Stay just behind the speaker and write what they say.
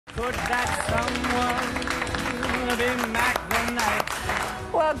Could that someone be Mac the Night?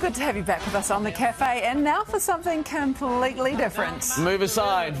 Well, good to have you back with us on the cafe, and now for something completely different. Move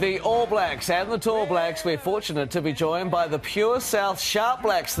aside, the All Blacks and the Tall Blacks. We're fortunate to be joined by the Pure South Sharp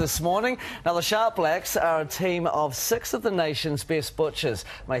Blacks this morning. Now, the Sharp Blacks are a team of 6 of the nation's best butchers,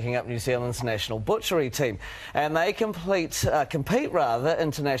 making up New Zealand's national butchery team, and they compete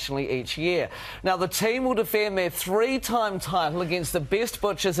internationally each year. Now, the team will defend their 3-time title against the best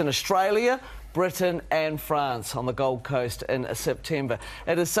butchers in Australia, Britain and France on the Gold Coast in September.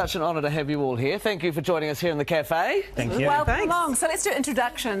 It is such an honour to have you all here. Thank you for joining us here in the cafe. Thank you. Welcome along. So let's do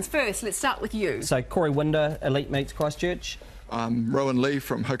introductions. First, let's start with you. So, Corey Winder, Elite Meats, Christchurch. Rowan Lee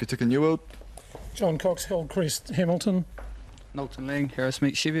from Hokitika New World. John Cox, Hillcrest, Hamilton. Knowlton Lang, Harris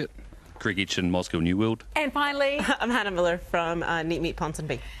Meat, Cheviot. Greg Etchin, Moscow New World. And finally, I'm Hannah Miller from Neat Meat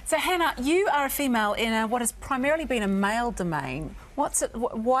Ponsonby. So Hannah, you are a female in what has primarily been a male domain. What's it?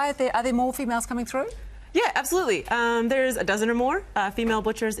 Why are there more females coming through? Yeah, absolutely. There's a dozen or more female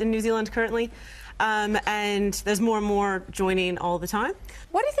butchers in New Zealand currently, and there's more and more joining all the time.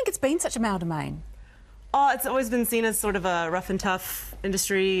 Why do you think it's been such a male domain? Oh, it's always been seen as sort of a rough and tough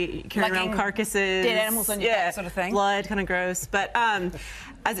industry, carrying around carcasses. Dead animals on your back sort of thing. Blood, kind of gross. But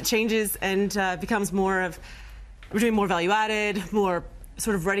as it changes and becomes more of, we're doing more value-added, more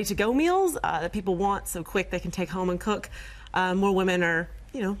sort of ready-to-go meals that people want so quick they can take home and cook. More women are,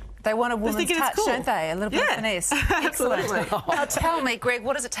 you know, they want a woman's touch, cool. don't they? A little bit of finesse. Excellent. Now tell me, Greg,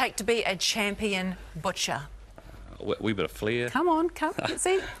 what does it take to be a champion butcher? A wee bit of flair. Come on, come.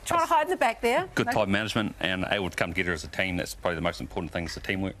 See, try to hide in the back there. Good time management and able to come together as a team. That's probably the most important thing, is the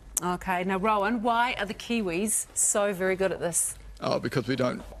teamwork. OK, now Rowan, why are the Kiwis so very good at this? Oh, because we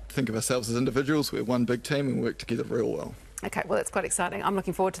don't think of ourselves as individuals. We're one big team and we work together real well. OK, well, that's quite exciting. I'm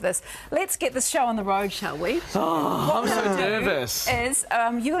looking forward to this. Let's get this show on the road, shall we? Oh, I'm so nervous.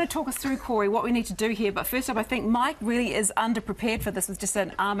 You're going to talk us through, Corey, what we need to do here. But first up, I think Mike really is underprepared for this with just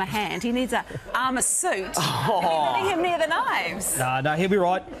an armour hand. He needs an armour suit. Oh. Leaving him near the knives. No, he'll be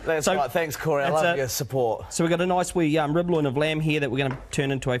right. That's right. Thanks, Corey. I love your support. So we've got a nice wee rib loin of lamb here that we're going to turn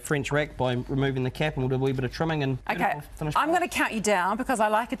into a French rack by removing the cap, and we'll do a wee bit of trimming and finish. I'm going to count you down because I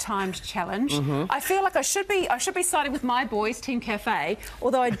like a timed challenge. I feel like I should be siding with my boys, Team Cafe.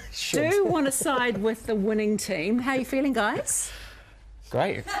 Although I do want to side with the winning team. How are you feeling, guys?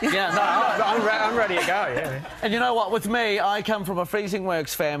 Great. Yeah, no, I'm ready to go, yeah. And you know what? With me, I come from a Freezing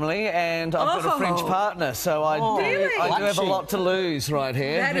Works family and I've got a French partner, so I do have a lot to lose right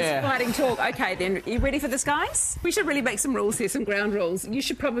here. That is fighting talk. OK, then, are you ready for this, guys? We should really make some rules here, some ground rules. You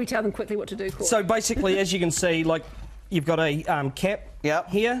should probably tell them quickly what to do, Corey. So basically, as you can see, like, you've got a cap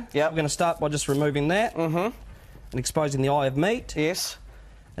here. We're going to start by just removing that. And exposing the eye of meat. Yes.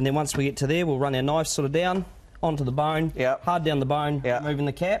 And then once we get to there, we'll run our knife sort of down onto the bone. Hard down the bone, removing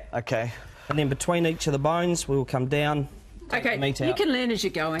the cap. OK. And then between each of the bones, we will come down. OK, meat out. You can learn as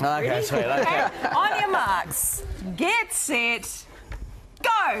you're going. OK, ready? sweet. OK. On your marks, get set,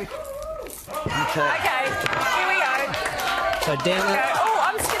 go. OK, here we go. So down it. Oh,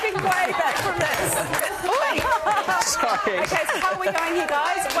 I'm stepping way back from this. Sorry. OK, so how are we going here,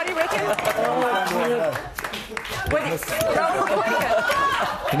 guys? What do you reckon?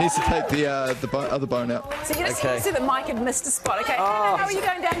 He needs to take the other bone out. So you just see that Mike had missed a spot. OK, Hannah, how are you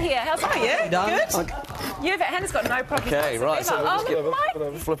going down here? How's it going? Good? Hannah's got no problem. OK, right, so we'll just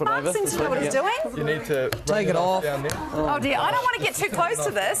Mike, flip it over. seems to know what he's doing. You need to take it off. Oh dear, I don't want to get too close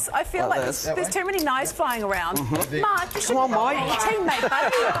to this. I feel like there's too many knives flying around. Mark, you should be your teammate,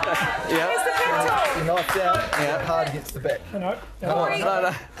 buddy. Here's the pep talk. your knife down, hard against the back. No. Are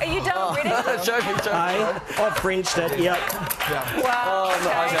you done already? Show me. I've Frenched it, Wow.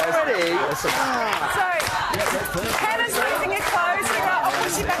 Ready? So, Hannah's losing her clothes. I'll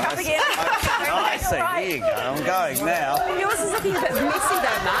push you back up again. I see. There you go. I'm going now. Yours is looking a bit messy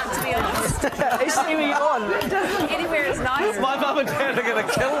though, Mark, to be honest. It doesn't look anywhere as nice. My mum and dad are going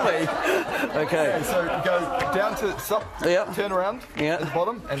to kill me. OK. So go down to stop, turn around at the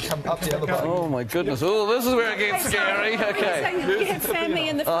bottom and come up the other bone. Oh my goodness. Oh, this is where it gets scary. OK. So you have family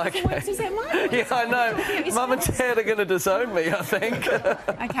in the Freezing Works, is that Mike? Yeah, I know. Mum and dad are going to disown me, I think.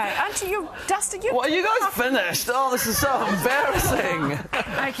 OK, aren't you dusted? What, are you guys finished? Oh, this is so embarrassing.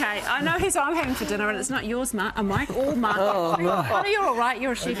 OK, I know who I'm having for dinner and it's not yours, Mike, or Mark. Oh, no. I know you're all right.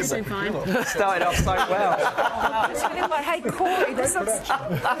 You're a chef. You're doing fine. Started off so well. Hey, Corey, this looks...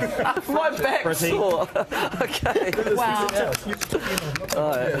 My back's sore. OK. Wow.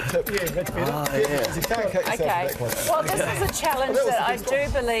 OK. Well, this is a challenge that I do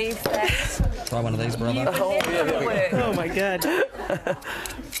believe that... Try one of these, brother. Oh, my God.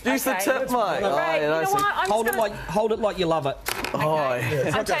 Use the tip, Mike. Right, you know what? Hold it like you love it.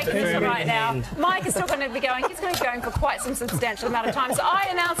 I'm taking this one right now. Mike is still going to be going. He's going to be going for quite some substantial amount of time. So I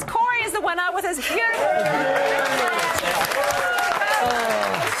announce Corey is the winner with his beautiful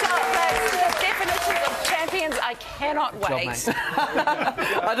definitions of champions. I cannot wait.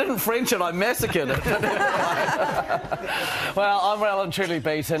 I didn't French it, I massacred it. Well, I'm well and truly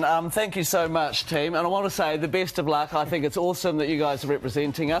beaten. Thank you so much, team. And I want to say the best of luck. I think it's awesome that you guys are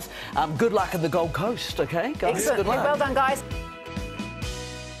representing us. Good luck in the Gold Coast, OK, guys? Excellent. Good luck. Well done, guys.